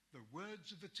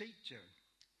words of a teacher,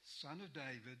 son of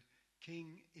David,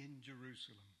 king in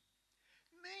Jerusalem.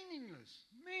 Meaningless,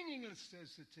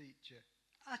 says the teacher.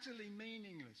 Utterly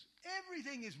meaningless.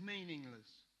 Everything is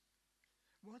meaningless.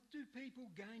 What do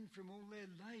people gain from all their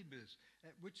labours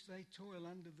at which they toil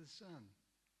under the sun?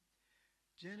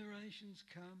 Generations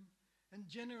come and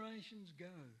generations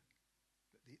go,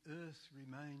 but the earth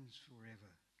remains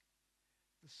forever.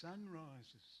 The sun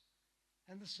rises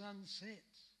and the sun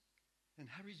sets and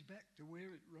hurries back to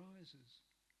where it rises.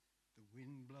 The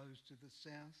wind blows to the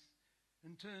south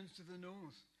and turns to the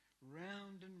north.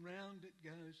 Round and round it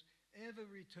goes, ever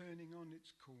returning on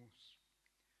its course.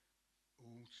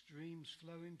 All streams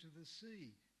flow into the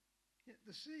sea, yet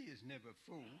the sea is never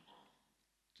full.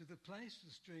 To the place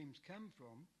the streams come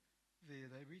from, there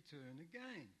they return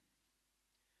again.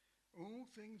 All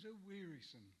things are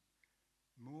wearisome,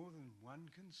 more than one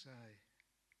can say.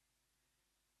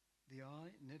 The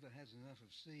eye never has enough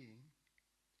of seeing,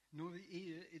 nor the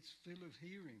ear its fill of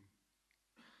hearing.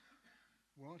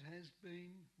 What has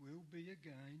been will be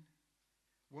again.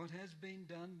 What has been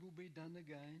done will be done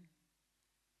again.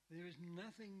 There is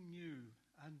nothing new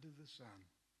under the sun.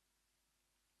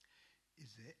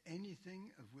 Is there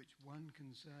anything of which one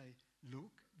can say,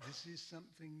 look, this is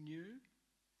something new?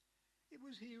 It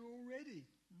was here already,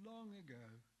 long ago.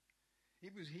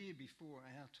 It was here before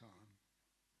our time.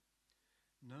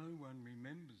 No one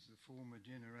remembers the former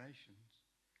generations,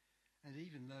 and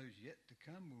even those yet to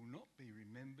come will not be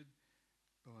remembered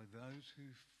by those who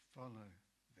follow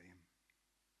them.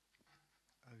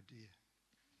 Oh dear.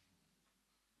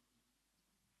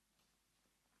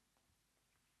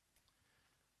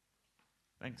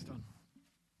 Thanks, Don.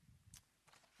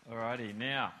 Alrighty,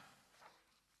 now,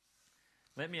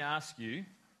 let me ask you,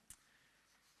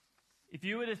 if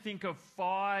you were to think of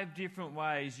 5 different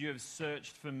ways you have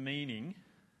searched for meaning,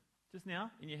 just now,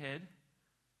 in your head,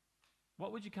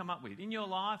 what would you come up with? In your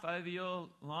life, over your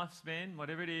lifespan,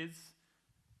 whatever it is,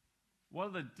 what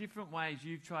are the different ways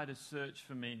you've tried to search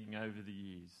for meaning over the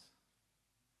years?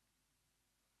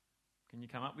 Can you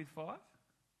come up with 5?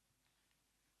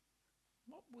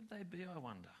 What would they be, I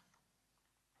wonder?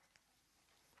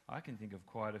 I can think of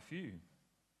quite a few.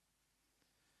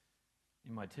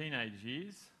 In my teenage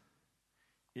years,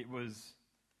 it was,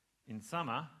 in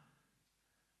summer,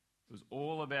 it was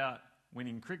all about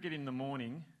winning cricket in the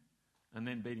morning and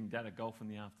then beating Dad at golf in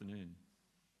the afternoon.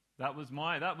 That was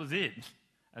it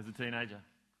as a teenager.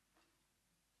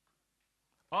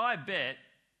 I bet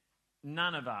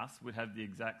none of us would have the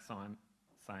exact same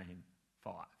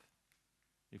 5.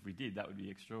 If we did, that would be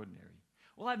extraordinary.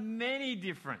 We'll have many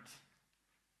different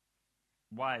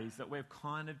ways that we've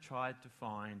kind of tried to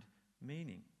find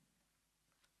meaning.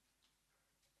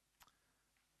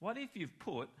 What if you've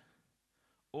put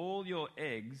all your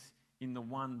eggs in the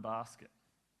one basket?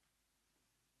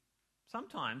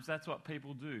 Sometimes that's what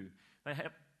people do. They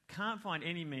can't find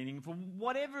any meaning. For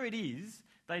whatever it is,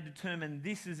 they determine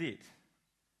this is it.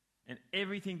 And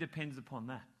everything depends upon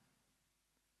that.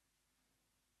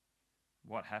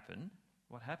 What happens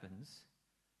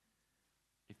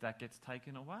if that gets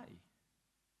taken away?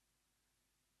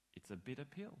 It's a bitter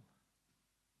pill.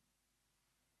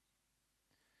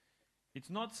 It's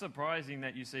not surprising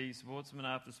that you see sportsman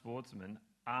after sportsman,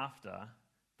 after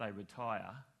they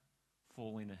retire,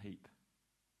 fall in a heap.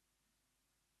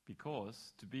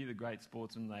 Because to be the great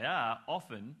sportsmen they are,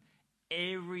 often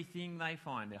everything they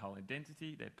find, their whole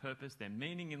identity, their purpose, their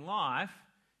meaning in life,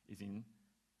 is in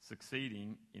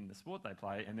succeeding in the sport they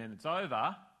play, and then it's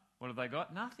over. What have they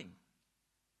got? Nothing.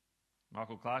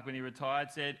 Michael Clark, when he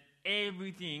retired, said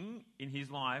everything in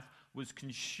his life was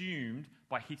consumed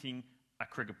by hitting a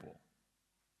cricket ball.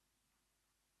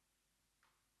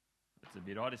 That's a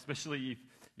bit odd, especially if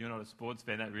you're not a sports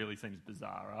fan. That really seems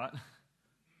bizarre, right?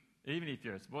 Even if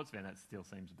you're a sports fan, that still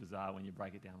seems bizarre when you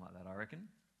break it down like that, I reckon.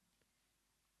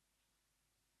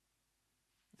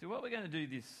 So what we're going to do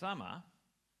this summer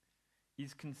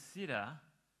is consider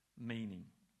meaning.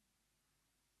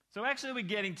 So actually we're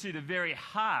getting to the very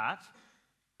heart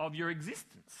of your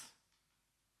existence.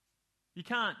 You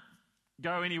can't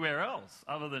go anywhere else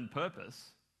other than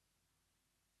purpose.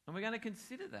 And we're going to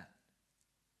consider that.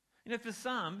 You know, for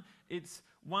some, it's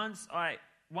once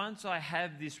I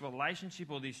have this relationship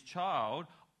or this child,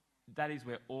 that is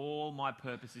where all my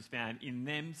purpose is found, in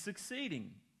them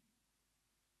succeeding.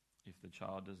 If the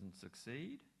child doesn't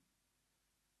succeed,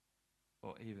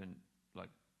 or even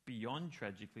beyond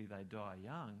tragically they die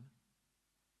young,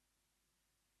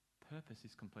 purpose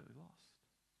is completely lost.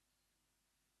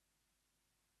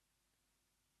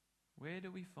 Where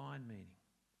do we find meaning?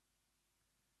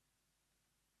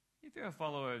 If you're a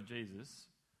follower of Jesus,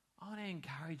 I want to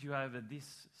encourage you over this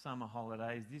summer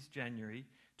holidays, this January,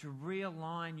 to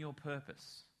realign your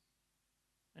purpose.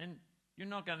 And you're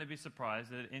not going to be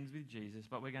surprised that it ends with Jesus,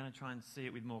 but we're going to try and see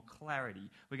it with more clarity.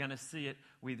 We're going to see it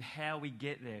with how we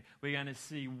get there. We're going to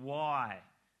see why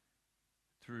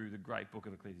through the great book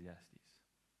of Ecclesiastes.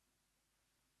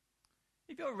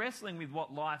 If you're wrestling with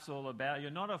what life's all about,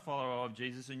 you're not a follower of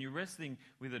Jesus and you're wrestling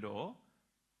with it all,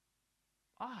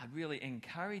 I'd really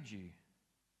encourage you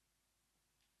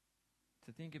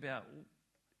to think about,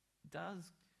 does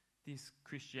this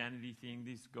Christianity thing,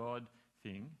 this God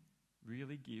thing,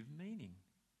 really give meaning?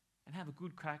 And have a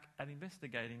good crack at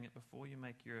investigating it before you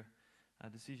make your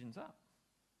decisions up,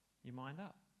 your mind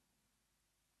up.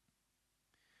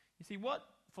 You see, what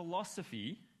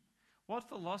philosophy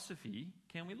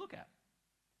can we look at?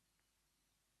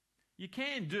 You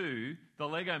can do the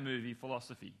Lego movie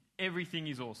philosophy. Everything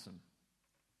is awesome.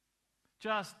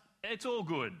 It's all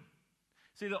good.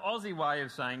 See, the Aussie way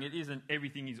of saying it isn't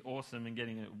everything is awesome and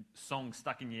getting a song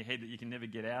stuck in your head that you can never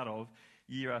get out of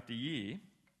year after year.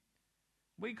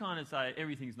 We kind of say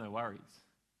everything's no worries.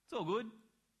 It's all good.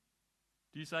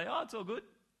 Do you say, oh, it's all good?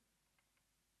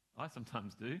 I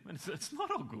sometimes do. And it's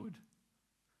not all good.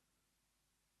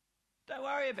 Don't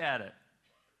worry about it.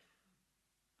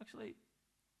 Actually,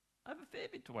 I have a fair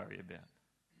bit to worry about.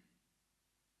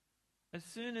 As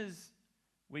soon as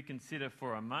we consider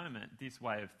for a moment this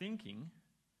way of thinking,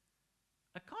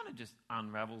 it kind of just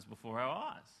unravels before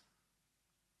our eyes.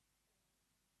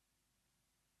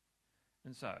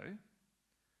 And so,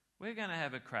 we're going to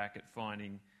have a crack at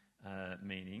finding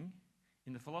meaning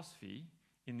in the philosophy,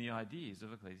 in the ideas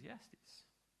of Ecclesiastes.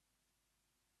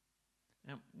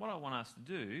 Now, what I want us to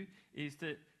do is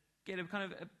to get a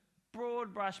kind of a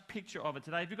broad brush picture of it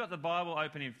today. If you've got the Bible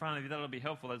open in front of you, that'll be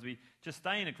helpful as we just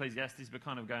stay in Ecclesiastes, but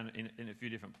kind of go in a few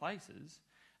different places.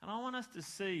 And I want us to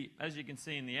see, as you can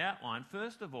see in the outline,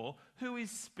 first of all, who is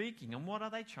speaking and what are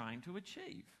they trying to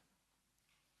achieve?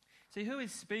 See, who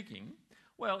is speaking?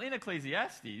 Well, in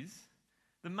Ecclesiastes,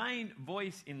 the main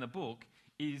voice in the book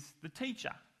is the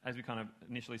teacher, as we kind of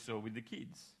initially saw with the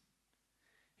kids.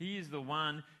 He is the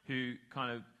one who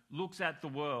kind of looks at the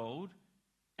world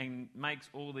and makes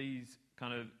all these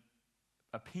kind of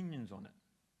opinions on it.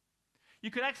 You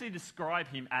could actually describe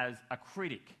him as a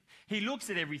critic. He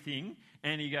looks at everything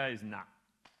and he goes, nah,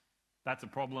 that's a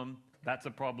problem, that's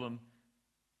a problem.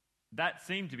 That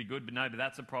seemed to be good, but no, but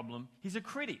that's a problem. He's a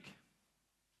critic.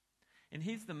 And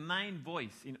he's the main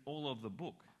voice in all of the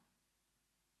book.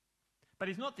 But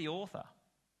he's not the author.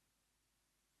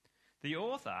 The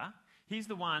author, he's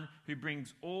the one who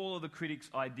brings all of the critics'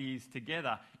 ideas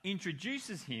together,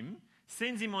 introduces him,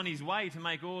 sends him on his way to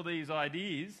make all these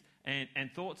ideas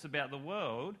and thoughts about the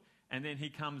world, and then he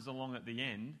comes along at the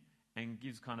end and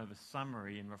gives kind of a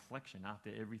summary and reflection after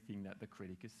everything that the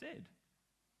critic has said.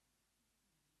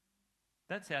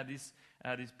 That's how this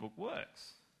book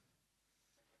works.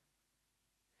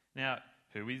 Now,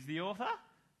 who is the author?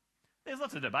 There's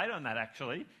lots of debate on that,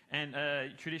 actually. And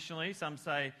traditionally, some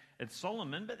say it's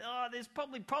Solomon, but there's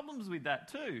probably problems with that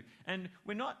too. And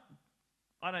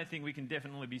I don't think we can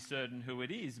definitely be certain who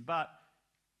it is, but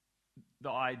the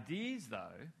ideas, though,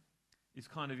 is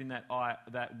kind of in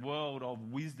that world of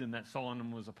wisdom that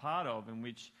Solomon was a part of, in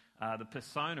which the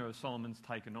persona of Solomon's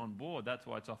taken on board. That's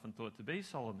why it's often thought to be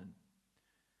Solomon.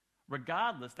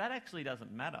 Regardless, that actually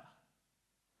doesn't matter.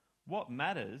 What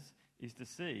matters is to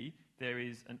see there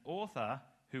is an author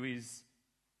who is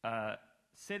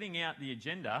setting out the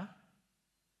agenda,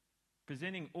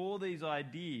 presenting all these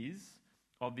ideas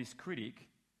of this critic,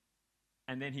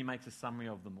 and then he makes a summary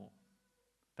of them all.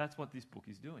 That's what this book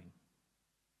is doing.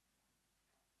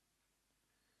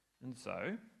 And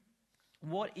so,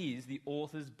 what is the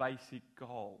author's basic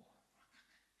goal?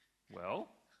 Well,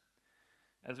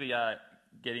 as we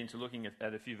get into looking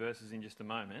at a few verses in just a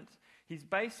moment, his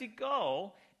basic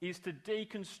goal is to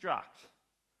deconstruct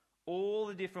all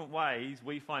the different ways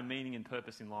we find meaning and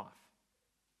purpose in life.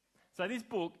 So this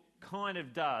book kind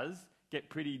of does get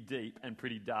pretty deep and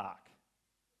pretty dark.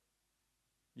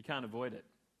 You can't avoid it.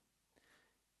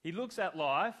 He looks at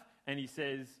life and he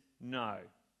says, no,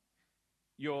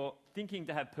 your thinking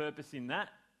to have purpose in that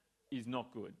is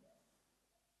not good.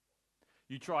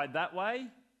 You tried that way,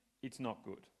 it's not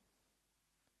good.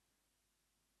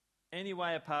 Any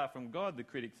way apart from God, the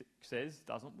critic says,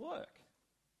 doesn't work.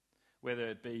 Whether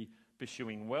it be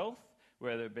pursuing wealth,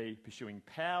 whether it be pursuing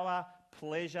power,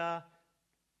 pleasure,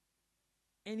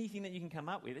 anything that you can come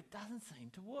up with, it doesn't seem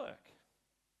to work.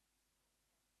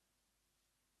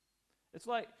 It's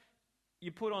like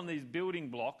you put on these building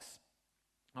blocks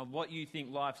of what you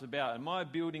think life's about. And my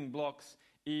building blocks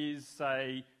is,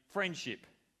 say, friendship.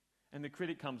 And the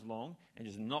critic comes along and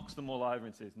just knocks them all over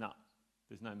and says, no,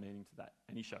 there's no meaning to that.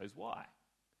 And he shows why.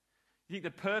 You think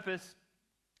the purpose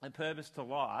to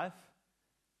life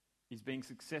is being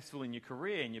successful in your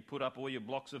career, and you put up all your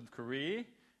blocks of career,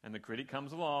 and the critic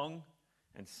comes along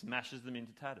and smashes them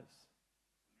into tatters.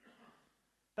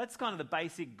 That's kind of the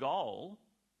basic goal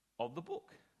of the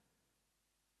book.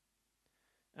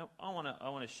 Now, I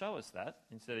want to show us that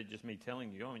instead of just me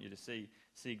telling you. I want you to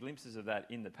see glimpses of that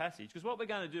in the passage. Because what we're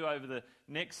going to do over the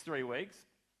next 3 weeks,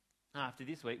 after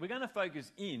this week, we're going to focus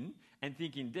in and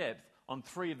think in depth on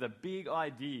 3 of the big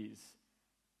ideas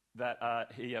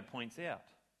that he points out.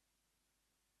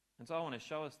 And so I want to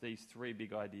show us these 3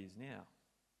 big ideas now.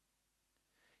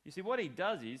 You see, what he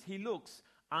does is he looks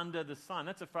under the sun.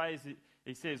 That's a phrase that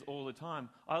he says all the time.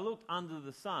 I looked under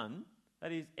the sun.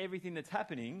 That is everything that's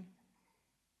happening.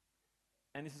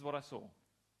 And this is what I saw.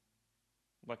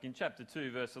 Like in chapter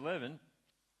 2, verse 11,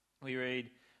 we read,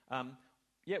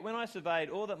 yet when I surveyed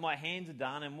all that my hands had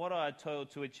done and what I had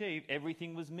toiled to achieve,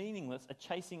 everything was meaningless, a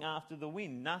chasing after the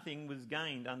wind. Nothing was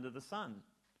gained under the sun.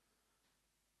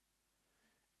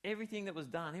 Everything that was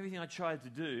done, everything I tried to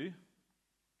do,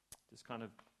 just kind of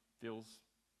feels,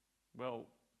 well,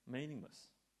 meaningless.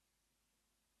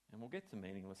 And we'll get to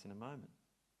meaningless in a moment.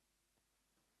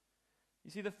 You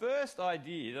see, the first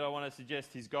idea that I want to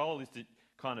suggest his goal is to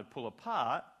kind of pull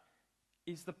apart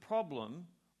is the problem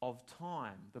of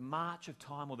time, the march of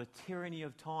time or the tyranny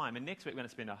of time. And next week we're going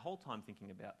to spend our whole time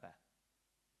thinking about that.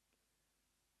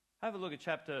 Have a look at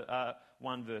chapter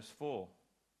 1, verse 4.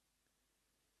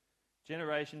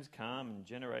 Generations come and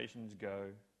generations go,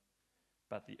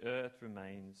 but the earth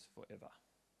remains forever.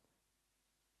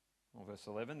 Or verse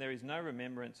 11, there is no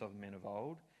remembrance of men of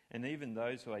old, and even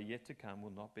those who are yet to come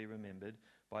will not be remembered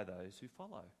by those who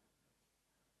follow.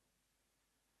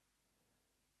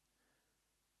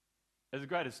 As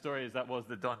great a story as that was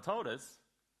that Don told us,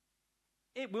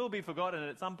 it will be forgotten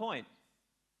at some point.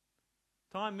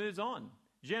 Time moves on.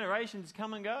 Generations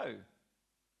come and go.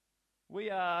 We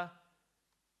are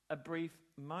a brief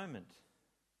moment.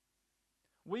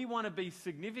 We want to be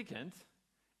significant,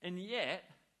 and yet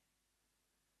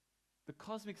the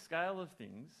cosmic scale of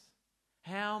things,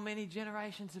 how many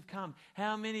generations have come,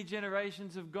 how many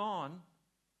generations have gone,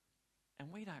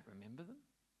 and we don't remember them.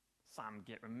 Some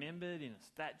get remembered in a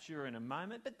statue or in a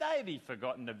moment, but they be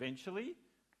forgotten eventually.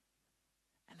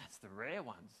 And that's the rare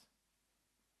ones.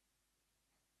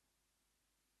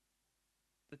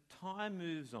 The time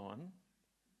moves on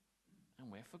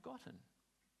and we're forgotten.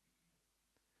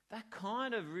 That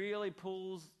kind of really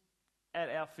pulls at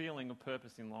our feeling of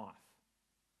purpose in life.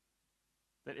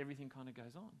 That everything kind of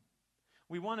goes on.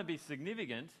 We want to be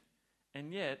significant,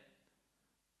 and yet,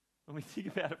 when we think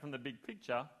about it from the big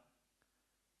picture,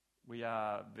 we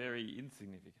are very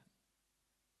insignificant.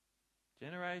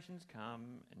 Generations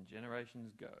come and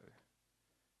generations go,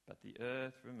 but the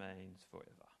earth remains forever.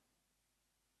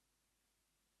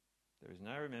 There is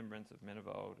no remembrance of men of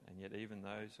old, and yet even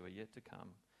those who are yet to come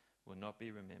will not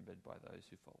be remembered by those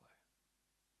who follow.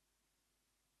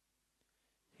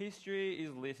 History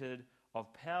is littered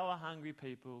of power-hungry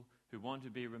people who want to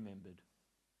be remembered.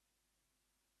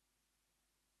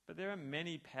 But there are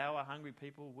many power-hungry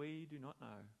people we do not know.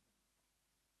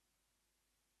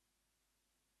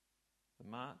 The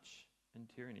march and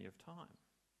tyranny of time.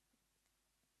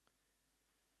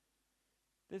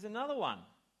 There's another one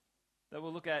that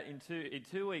we'll look at in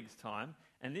 2 weeks' time,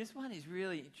 and this one is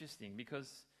really interesting because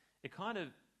it kind of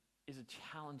is a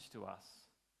challenge to us,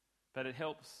 but it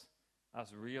helps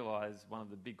us realise one of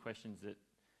the big questions that,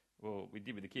 well, we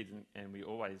did with the kids, and we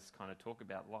always kind of talk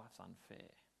about life's unfair.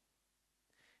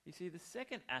 You see, the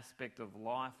second aspect of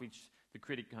life, which the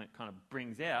critic kind of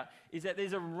brings out, is that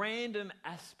there's a random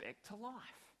aspect to life.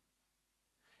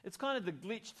 It's kind of the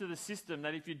glitch to the system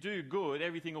that if you do good,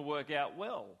 everything will work out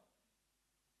well.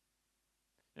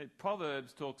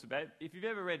 Proverbs talks about, if you've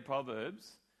ever read Proverbs,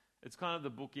 it's kind of the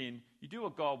book in, you do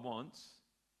what God wants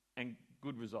and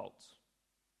good results.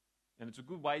 And it's a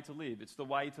good way to live. It's the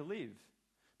way to live.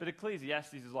 But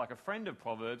Ecclesiastes is like a friend of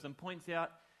Proverbs and points out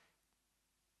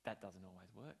that doesn't always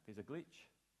work. There's a glitch.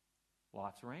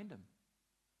 Life's random.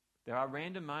 There are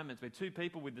random moments where 2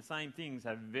 people with the same things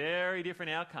have very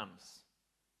different outcomes.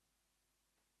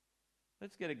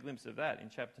 Let's get a glimpse of that in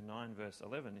chapter 9, verse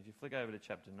 11. If you flick over to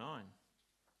chapter 9.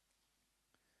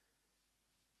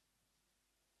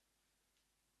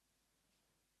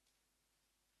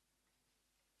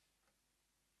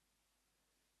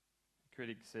 The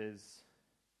critic says,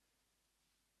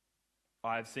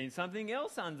 I have seen something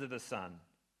else under the sun.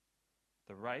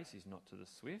 The race is not to the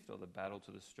swift or the battle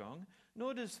to the strong,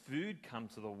 nor does food come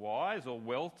to the wise or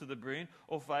wealth to the brilliant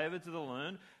or favour to the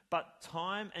learned, but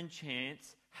time and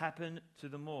chance happen to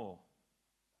them all.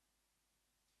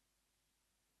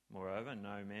 Moreover,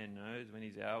 no man knows when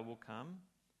his hour will come.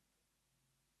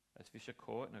 As fish are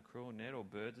caught in a cruel net, or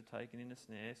birds are taken in a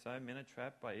snare, so men are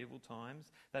trapped by evil times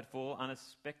that fall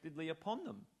unexpectedly upon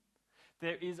them.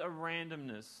 There is a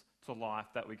randomness to life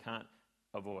that we can't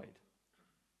avoid.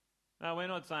 Now, we're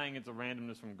not saying it's a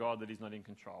randomness from God that he's not in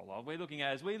control of. We're looking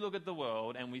at, as we look at the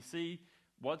world and we see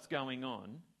what's going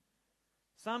on,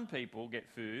 some people get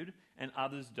food and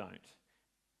others don't.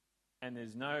 And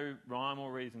there's no rhyme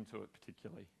or reason to it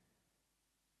particularly.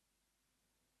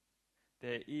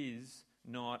 There is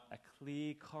not a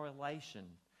clear correlation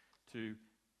to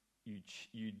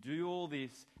you do all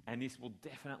this and this will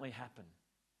definitely happen.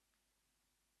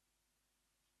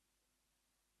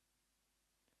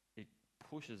 It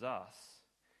pushes us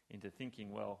into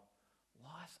thinking, well,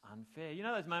 life's unfair. You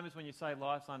know those moments when you say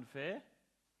life's unfair?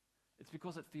 It's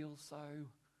because it feels so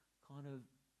kind of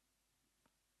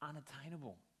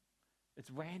unattainable. It's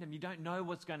random. You don't know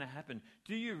what's going to happen.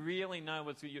 Do you really know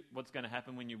what's going to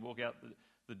happen when you walk out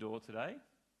the door today?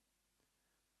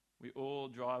 We all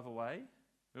drive away.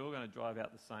 We're all going to drive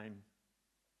out the same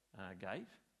gate.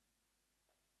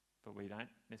 But we don't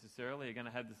necessarily are going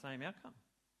to have the same outcome.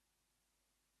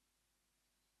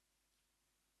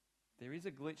 There is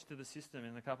a glitch to the system.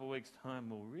 In a couple of weeks' time,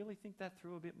 we'll really think that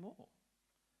through a bit more.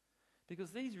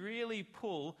 Because these really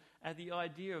pull at the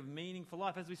idea of meaning for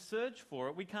life. As we search for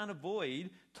it, we can't avoid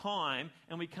time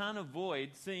and we can't avoid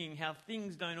seeing how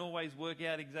things don't always work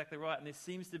out exactly right. And there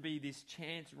seems to be this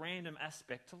chance, random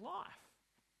aspect to life.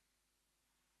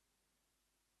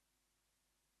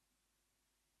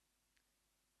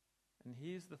 And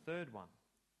here's the third one.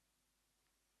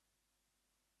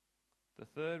 The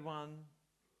third one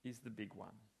is the big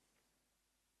one.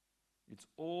 It's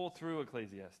all through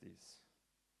Ecclesiastes.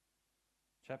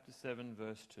 Chapter 7,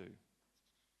 verse 2.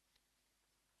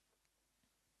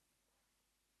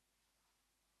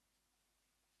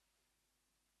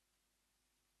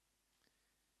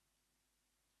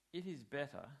 It is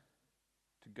better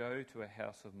to go to a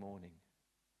house of mourning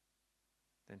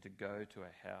than to go to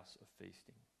a house of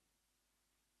feasting.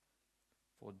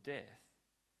 For death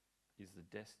is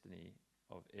the destiny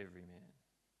of every man.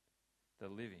 The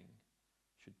living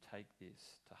should take this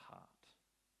to heart.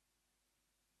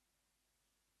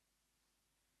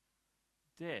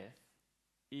 Death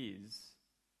is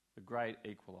the great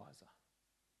equalizer.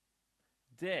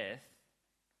 Death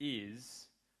is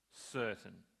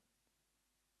certain.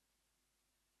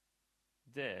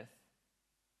 Death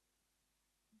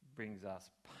brings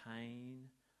us pain,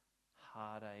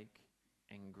 heartache,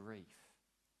 and grief.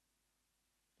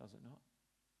 Does it not?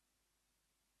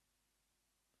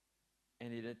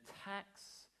 And it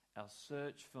attacks our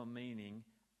search for meaning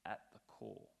at the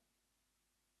core.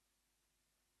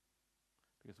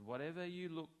 Because whatever you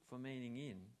look for meaning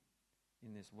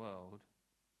in this world,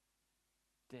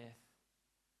 death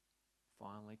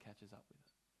finally catches up with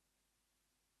it.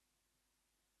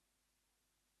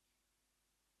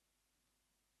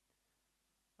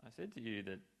 I said to you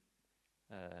that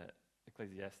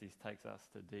Ecclesiastes takes us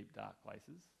to deep, dark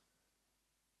places.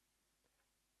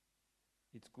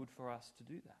 It's good for us to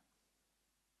do that.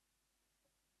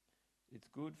 It's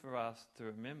good for us to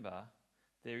remember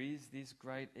there is this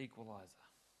great equalizer.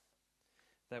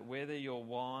 That whether you're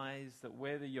wise, that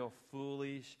whether you're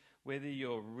foolish, whether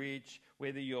you're rich,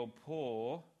 whether you're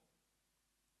poor,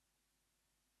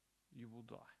 you will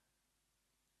die.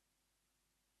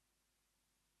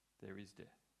 There is death.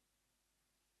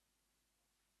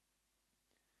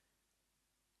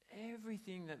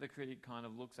 Everything that the critic kind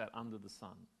of looks at under the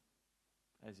sun,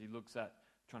 as he looks at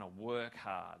trying to work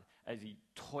hard, as he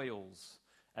toils,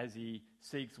 as he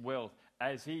seeks wealth,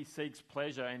 as he seeks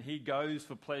pleasure, and he goes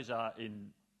for pleasure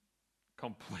in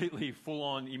completely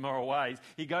full-on immoral ways.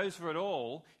 He goes for it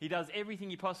all. He does everything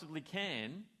he possibly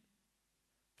can.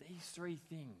 These three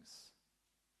things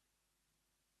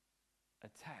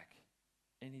attack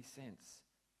any sense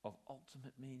of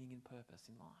ultimate meaning and purpose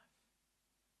in life.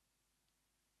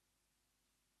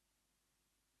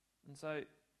 And so,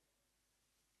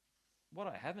 what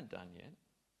I haven't done yet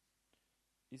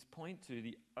is point to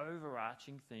the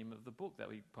overarching theme of the book that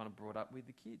we kind of brought up with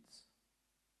the kids.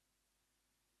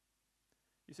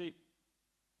 You see,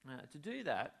 to do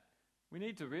that, we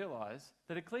need to realise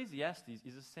that Ecclesiastes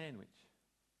is a sandwich.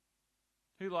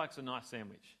 Who likes a nice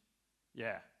sandwich?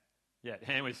 Yeah,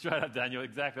 sandwich, straight up, Daniel,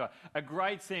 exactly right. A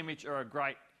great sandwich or a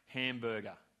great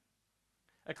hamburger.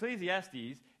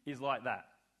 Ecclesiastes is like that.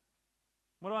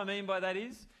 What do I mean by that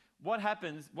is, what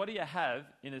happens, what do you have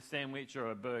in a sandwich or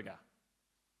a burger?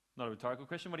 Not a rhetorical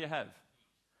question, what do you have?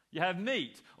 You have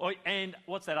meat. And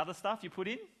what's that other stuff you put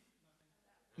in?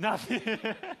 Nothing.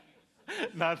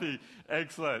 Nothing.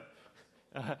 Excellent.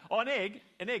 An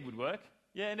egg would work.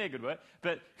 Yeah, an egg would work.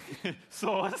 But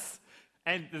sauce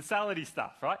and the salady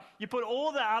stuff, right? You put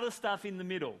all the other stuff in the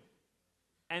middle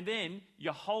and then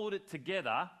you hold it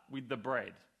together with the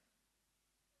bread.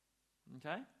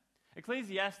 Okay?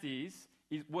 Ecclesiastes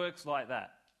works like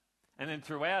that. And then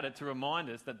throughout it, to remind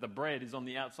us that the bread is on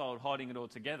the outside holding it all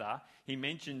together, he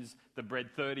mentions the bread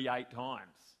 38 times.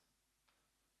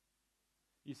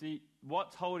 You see,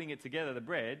 what's holding it together, the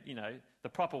bread, the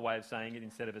proper way of saying it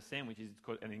instead of a sandwich is it's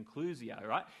called an inclusio,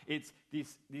 right? It's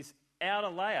this outer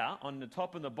layer on the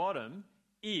top and the bottom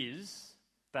is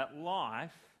that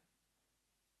life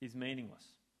is meaningless.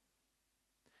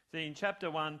 See, in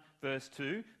chapter 1, verse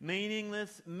 2,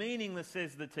 meaningless,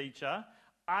 says the teacher,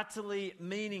 utterly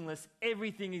meaningless,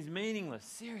 everything is meaningless.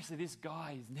 Seriously, this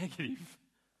guy is negative,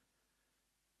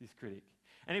 this critic.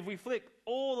 And if we flick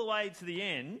all the way to the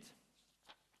end,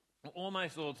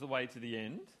 almost all the way to the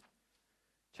end,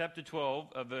 chapter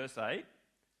 12, verse 8,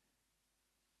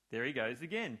 there he goes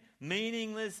again.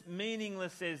 Meaningless,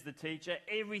 says the teacher,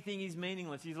 everything is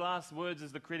meaningless. His last words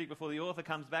as the critic before the author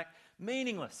comes back,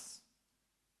 meaningless.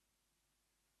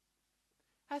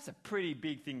 That's a pretty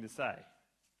big thing to say.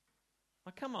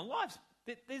 Like, come on,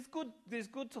 there's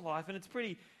good to life, and it's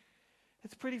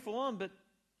pretty full on. But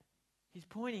he's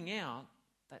pointing out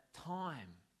that time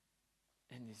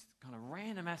and this kind of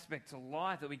random aspects of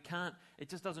life that we can't. It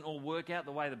just doesn't all work out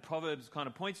the way the Proverbs kind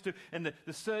of points to, and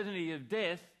the certainty of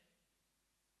death.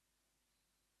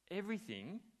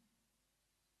 Everything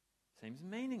seems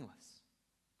meaningless.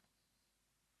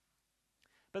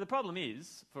 But the problem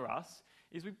is for us.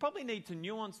 Is we probably need to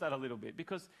nuance that a little bit,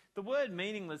 because the word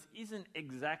meaningless isn't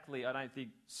exactly, I don't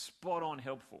think, spot on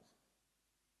helpful.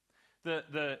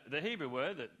 The Hebrew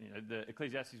word that the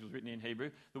Ecclesiastes was written in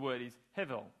Hebrew, the word is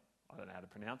hevel. I don't know how to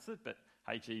pronounce it, but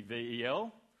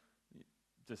Hevel,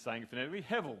 just saying it phonetically,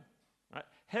 hevel. Right?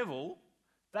 Hevel,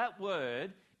 that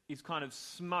word is kind of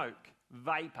smoke,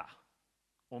 vapor,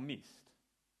 or mist.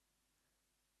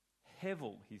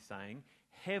 Hevel, he's saying,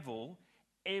 hevel,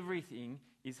 everything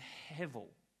is hevel.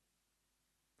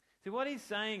 See, what he's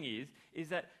saying is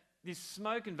that this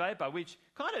smoke and vapor, which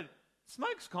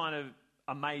smoke's kind of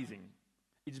amazing.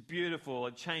 It's beautiful,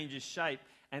 it changes shape,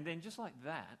 and then just like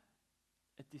that,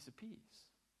 it disappears.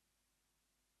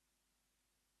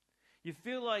 You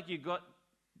feel like you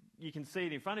can see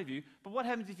it in front of you, but what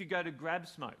happens if you go to grab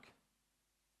smoke?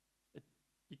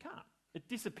 You can't. It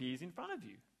disappears in front of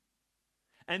you.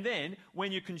 And then,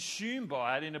 when you're consumed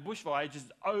by it in a bushfire, it's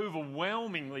just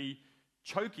overwhelmingly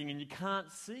choking and you can't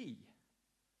see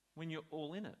when you're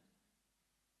all in it.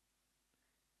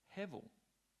 Hevel.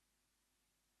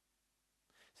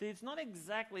 See, it's not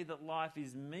exactly that life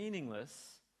is meaningless.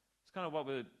 It's kind of what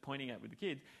we're pointing at with the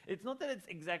kids. It's not that it's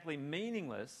exactly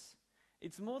meaningless.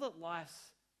 It's more that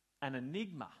life's an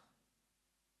enigma.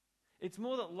 It's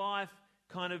more that life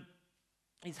kind of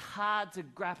is hard to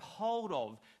grab hold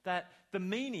of, that the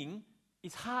meaning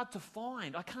is hard to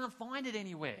find. I can't find it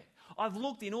anywhere. I've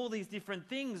looked in all these different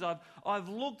things. I've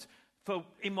looked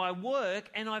in my work,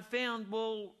 and I've found,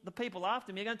 well, the people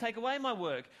after me are going to take away my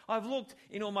work. I've looked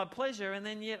in all my pleasure, and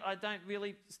then yet I don't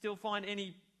really still find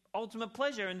any ultimate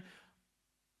pleasure, and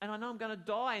I know I'm going to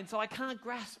die, and so I can't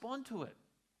grasp onto it.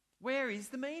 Where is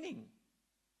the meaning?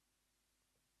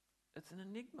 It's an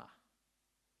enigma.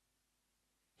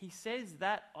 He says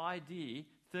that idea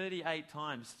 38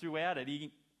 times throughout it.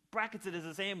 He brackets it as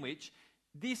a sandwich.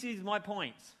 This is my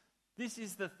point. This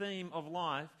is the theme of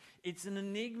life. It's an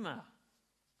enigma.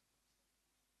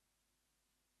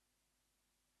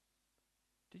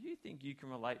 Do you think you can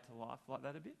relate to life like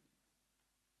that a bit?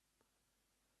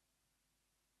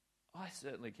 I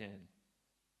certainly can.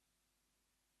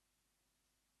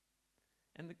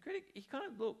 And the critic, he kind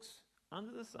of looks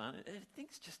under the sun and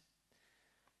thinks just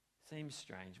seems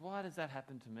strange. Why does that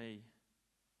happen to me,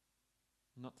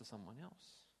 not to someone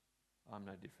else? I'm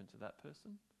no different to that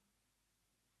person.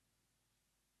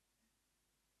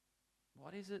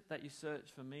 What is it that you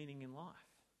search for meaning in life?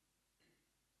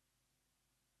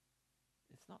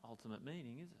 It's not ultimate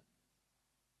meaning, is it?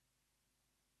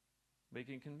 We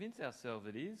can convince ourselves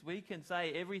it is. We can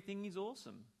say everything is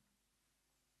awesome.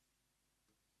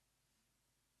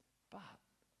 But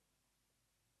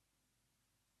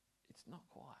it's not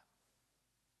quite.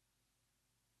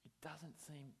 Doesn't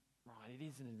seem right. It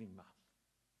is an enigma.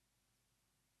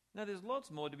 Now, there's lots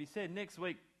more to be said. Next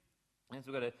week, as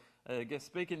we've got a guest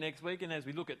speaker next week, and as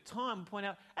we look at time, we'll point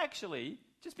out,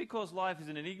 just because life is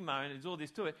an enigma and there's all this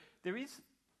to it, there is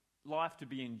life to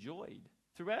be enjoyed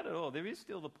throughout it all, there is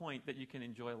still the point that you can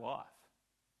enjoy life.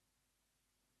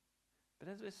 But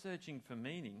as we're searching for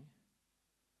meaning,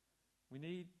 we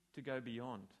need to go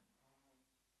beyond.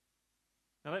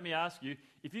 Now let me ask you,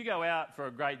 if you go out for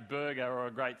a great burger or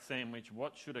a great sandwich,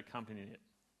 what should accompany it?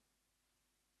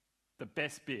 The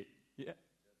best bit. Yeah.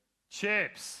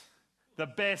 Chips. The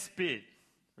best bit.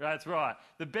 That's right.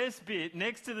 The best bit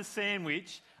next to the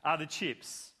sandwich are the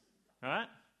chips. Right?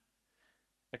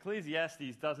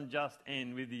 Ecclesiastes doesn't just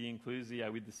end with the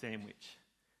inclusio, with the sandwich.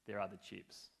 There are the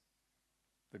chips.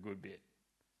 The good bit.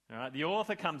 All right? The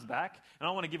author comes back, and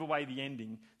I want to give away the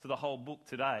ending to the whole book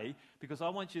today because I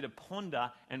want you to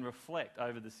ponder and reflect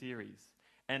over the series.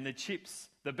 And the chips,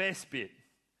 the best bit,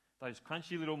 those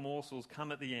crunchy little morsels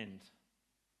come at the end.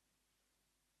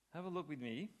 Have a look with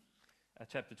me at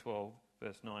chapter 12,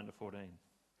 verse 9 to 14.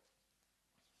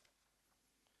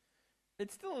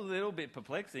 It's still a little bit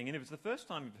perplexing, and if it's the first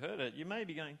time you've heard it, you may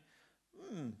be going,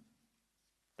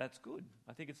 that's good.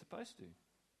 I think it's supposed to.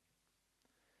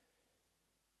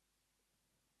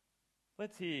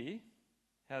 Let's hear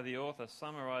how the author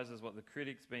summarises what the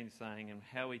critic's been saying and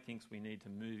how he thinks we need to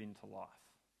move into life.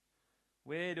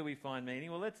 Where do we find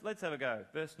meaning? Well, let's have a go.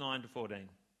 Verse 9 to 14.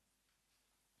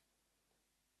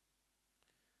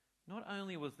 Not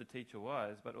only was the teacher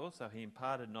wise, but also he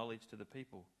imparted knowledge to the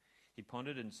people. He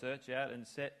pondered and searched out and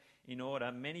set in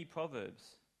order many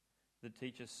proverbs. The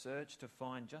teacher searched to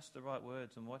find just the right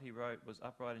words, and what he wrote was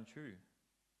upright and true.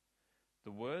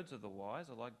 The words of the wise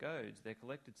are like goads, their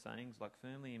collected sayings like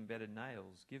firmly embedded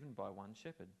nails given by one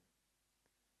shepherd.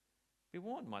 Be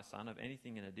warned, my son, of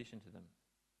anything in addition to them.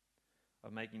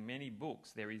 Of making many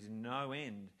books there is no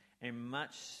end, and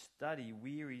much study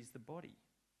wearies the body.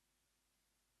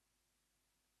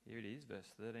 Here it is, verse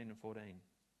 13 and 14.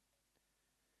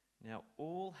 Now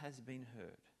all has been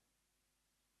heard.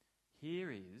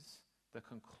 Here is the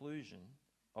conclusion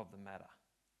of the matter.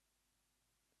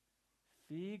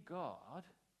 Fear God,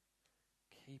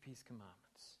 keep his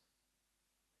commandments.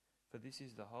 For this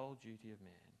is the whole duty of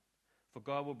man. For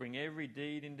God will bring every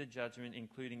deed into judgment,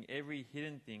 including every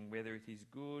hidden thing, whether it is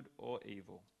good or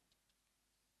evil.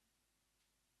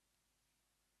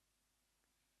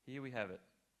 Here we have it.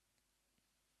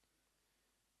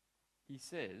 He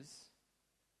says,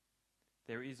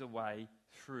 there is a way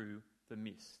through the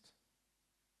mist,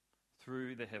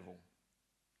 through the hevel.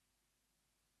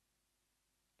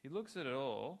 He looks at it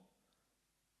all,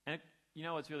 and you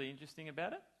know what's really interesting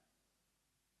about it?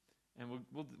 And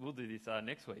we'll do this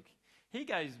next week. He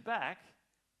goes back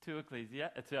to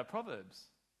Proverbs.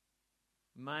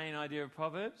 Main idea of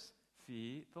Proverbs,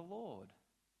 fear the Lord.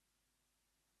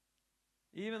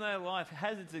 Even though life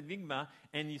has its enigma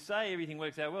and you say everything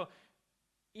works out well,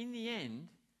 in the end,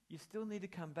 you still need to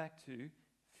come back to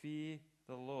fear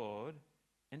the Lord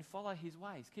and follow his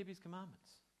ways, keep his commandments.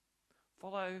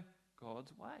 Follow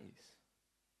God's ways.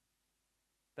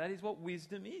 That is what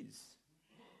wisdom is.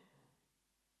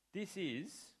 This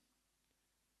is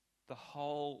the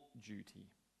whole duty.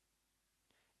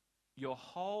 Your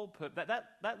whole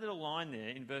that little line there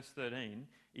in verse 13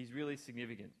 is really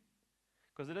significant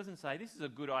because it doesn't say this is a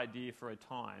good idea for a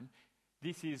time.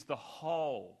 This is the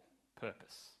whole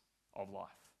purpose of life.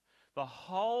 The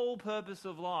whole purpose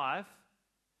of life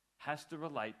has to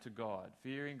relate to God,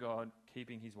 fearing God,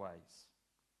 keeping his ways.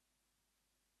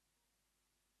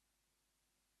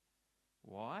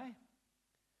 Why?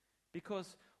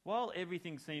 Because while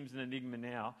everything seems an enigma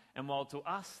now, and while to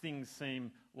us things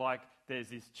seem like there's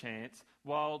this chance,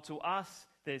 while to us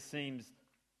there seems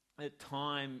that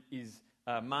time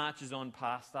marches on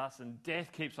past us and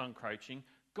death keeps on encroaching,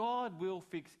 God will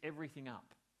fix everything up.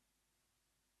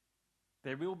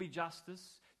 There will be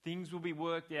justice, things will be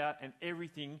worked out, and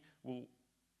everything will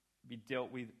be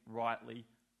dealt with rightly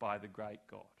by the great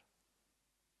God.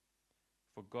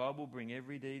 For God will bring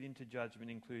every deed into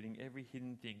judgment, including every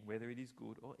hidden thing, whether it is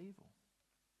good or evil.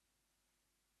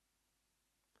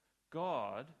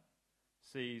 God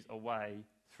sees a way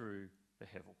through the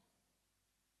hevel.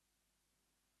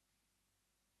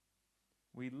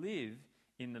 We live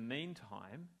in the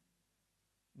meantime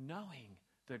knowing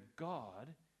that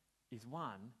God is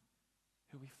one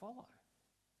who we follow.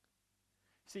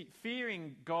 See,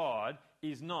 fearing God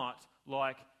is not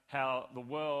like how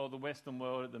the Western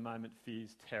world at the moment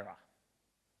fears terror.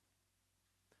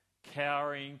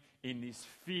 Cowering in this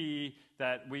fear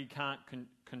that we can't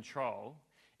control.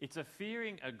 It's a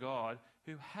fearing a God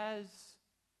who has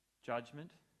judgment,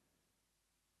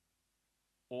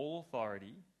 all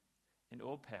authority, and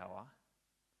all power,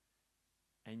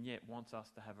 and yet wants us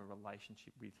to have a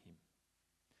relationship with him.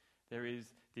 There is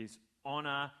this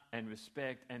honour and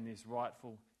respect and this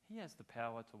rightful, he has the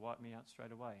power to wipe me out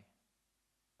straight away.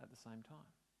 at the same time.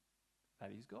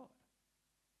 That is God.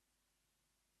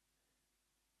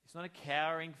 It's not a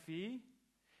cowering fear.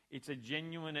 It's a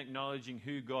genuine acknowledging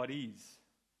who God is.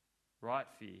 Right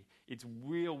fear. It's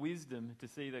real wisdom to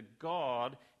see that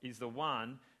God is the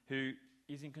one who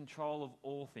is in control of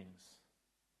all things.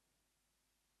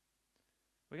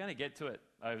 We're going to get to it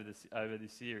over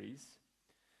this series.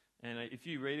 And if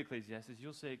you read Ecclesiastes,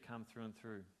 you'll see it come through and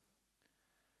through.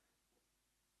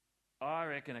 I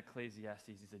reckon Ecclesiastes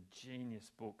is a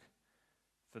genius book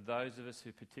for those of us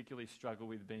who particularly struggle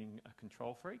with being a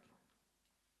control freak,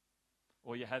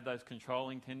 or you have those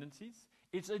controlling tendencies.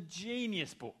 It's a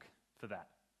genius book for that,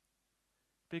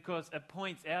 because it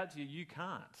points out to you, you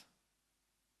can't.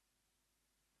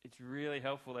 It's really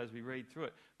helpful as we read through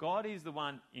it. God is the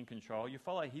one in control. You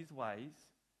follow his ways,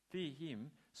 fear him.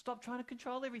 Stop trying to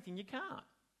control everything. You can't.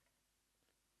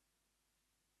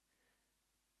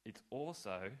 It's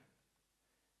also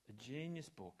a genius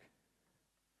book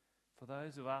for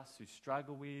those of us who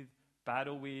struggle with,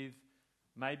 battle with,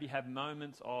 maybe have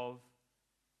moments of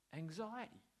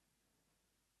anxiety.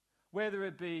 Whether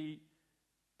it be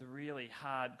the really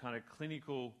hard kind of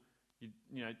clinical,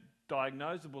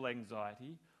 diagnosable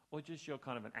anxiety, or just you're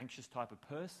kind of an anxious type of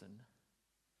person,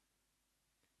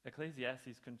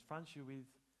 Ecclesiastes confronts you with,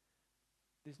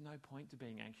 there's no point to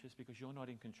being anxious because you're not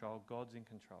in control, God's in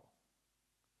control.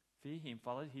 Fear him,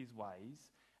 follow his ways,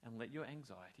 and let your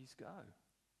anxieties go.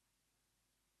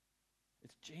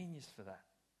 It's genius for that.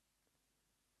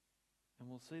 And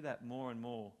we'll see that more and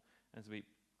more as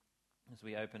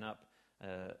we open up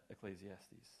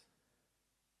Ecclesiastes.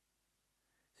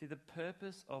 See, the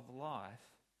purpose of life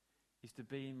is to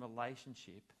be in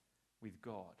relationship with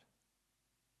God.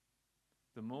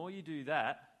 The more you do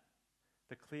that,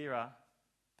 the clearer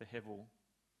the hevel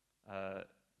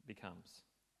becomes.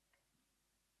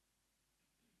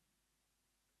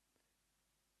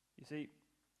 You see,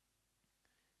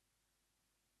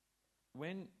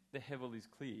 when the hevel is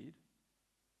cleared,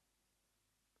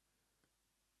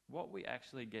 what we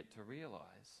actually get to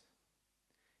realise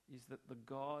is that the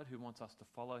God who wants us to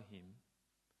follow him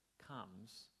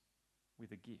comes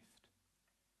with a gift.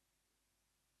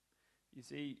 You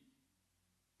see,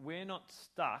 we're not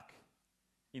stuck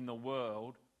in the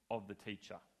world of the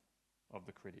teacher, of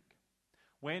the critic.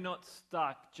 We're not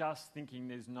stuck just thinking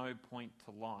there's no point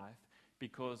to life,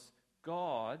 because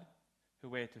God, who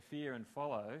we're to fear and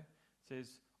follow, says,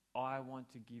 I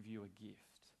want to give you a gift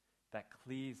that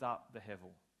clears up the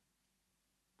hevel.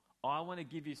 I want to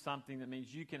give you something that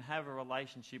means you can have a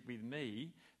relationship with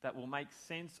me that will make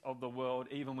sense of the world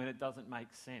even when it doesn't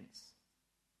make sense.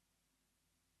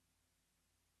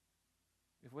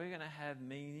 If we're going to have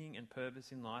meaning and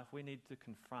purpose in life, we need to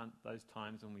confront those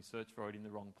times when we search for it in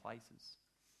the wrong places.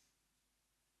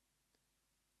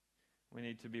 We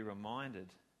need to be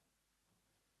reminded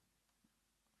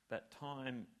that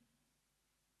time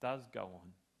does go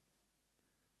on,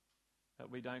 that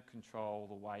we don't control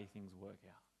the way things work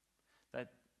out,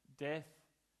 that death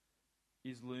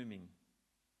is looming,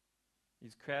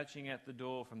 is crouching at the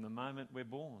door from the moment we're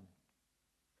born.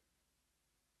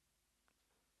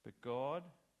 But God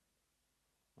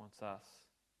wants us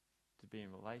to be in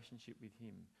relationship with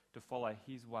him, to follow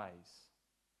his ways.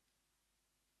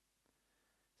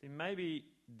 See, maybe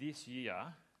this year,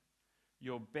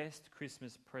 your best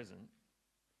Christmas present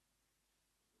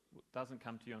doesn't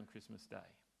come to you on Christmas Day.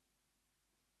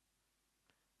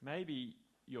 Maybe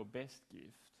your best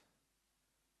gift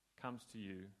comes to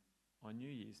you on New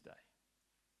Year's Day.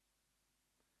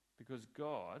 Because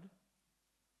God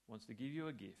wants to give you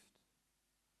a gift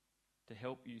to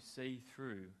help you see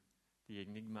through the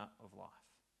enigma of life.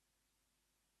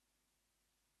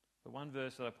 The one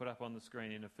verse that I put up on the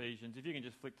screen in Ephesians, if you can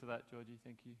just flick to that, Georgie,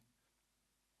 thank you.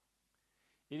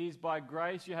 It is by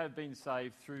grace you have been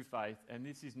saved through faith, and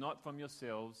this is not from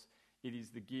yourselves, it is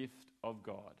the gift of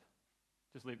God.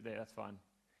 Just leave it there, that's fine.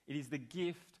 It is the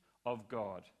gift of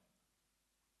God.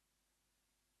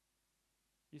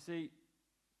 You see,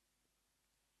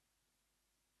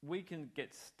 we can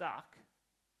get stuck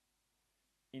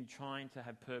in trying to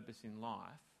have purpose in life,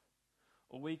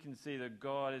 or we can see that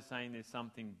God is saying there's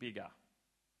something bigger,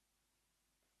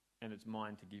 and it's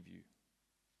mine to give you.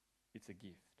 It's a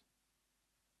gift.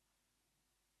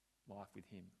 Life with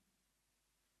him.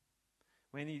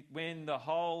 When the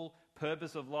whole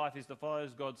purpose of life is to follow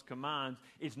God's commands,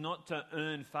 it's not to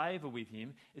earn favour with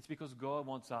him, it's because God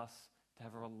wants us to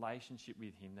have a relationship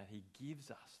with him that he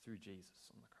gives us through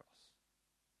Jesus on the cross.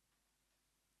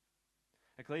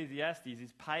 Ecclesiastes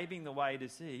is paving the way to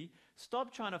see,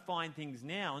 stop trying to find things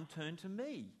now and turn to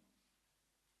me.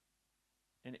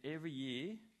 And every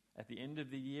year, at the end of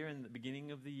the year and the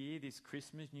beginning of the year, this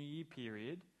Christmas, New Year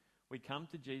period, we come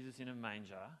to Jesus in a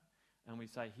manger and we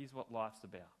say, here's what life's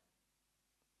about.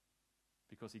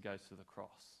 Because he goes to the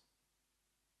cross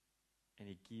and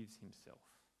he gives himself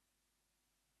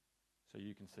so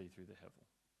you can see through the hevel.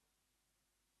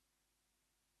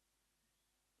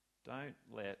 Don't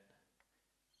let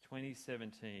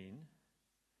 2017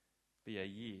 be a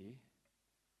year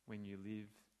when you live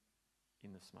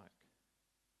in the smoke.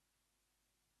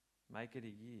 Make it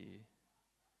a year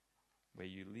where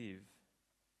you live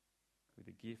with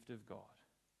the gift of God,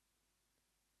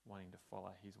 wanting to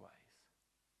follow his ways.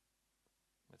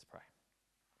 Let's pray.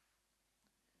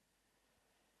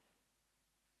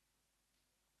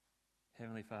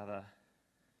 Heavenly Father,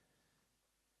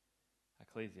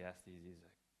 Ecclesiastes is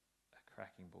a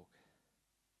cracking book.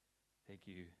 Thank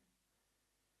you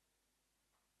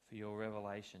for your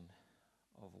revelation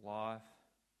of life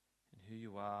and who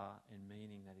you are and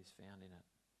meaning that is found in it.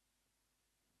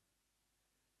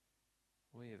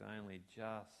 We have only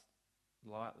just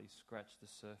lightly scratched the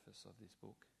surface of this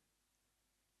book.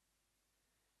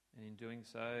 And in doing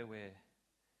so,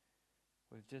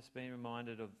 we've just been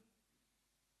reminded of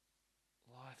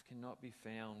life cannot be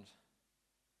found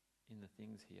in the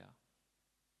things here.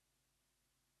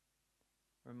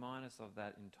 Remind us of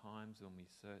that in times when we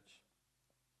search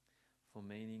for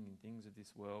meaning in things of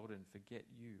this world and forget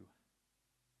you.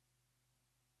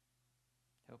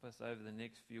 Help us over the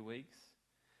next few weeks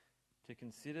to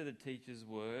consider the teacher's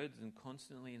words and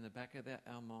constantly in the back of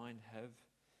our mind have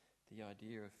the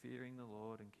idea of fearing the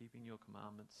Lord and keeping your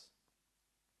commandments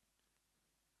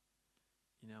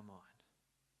in our mind.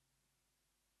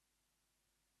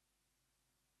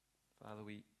 Father,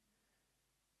 we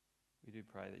do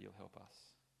pray that you'll help us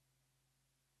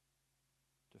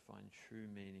to find true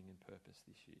meaning and purpose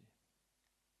this year.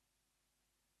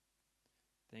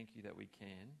 Thank you that we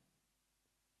can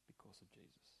because of Jesus.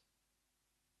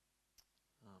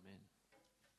 Amen.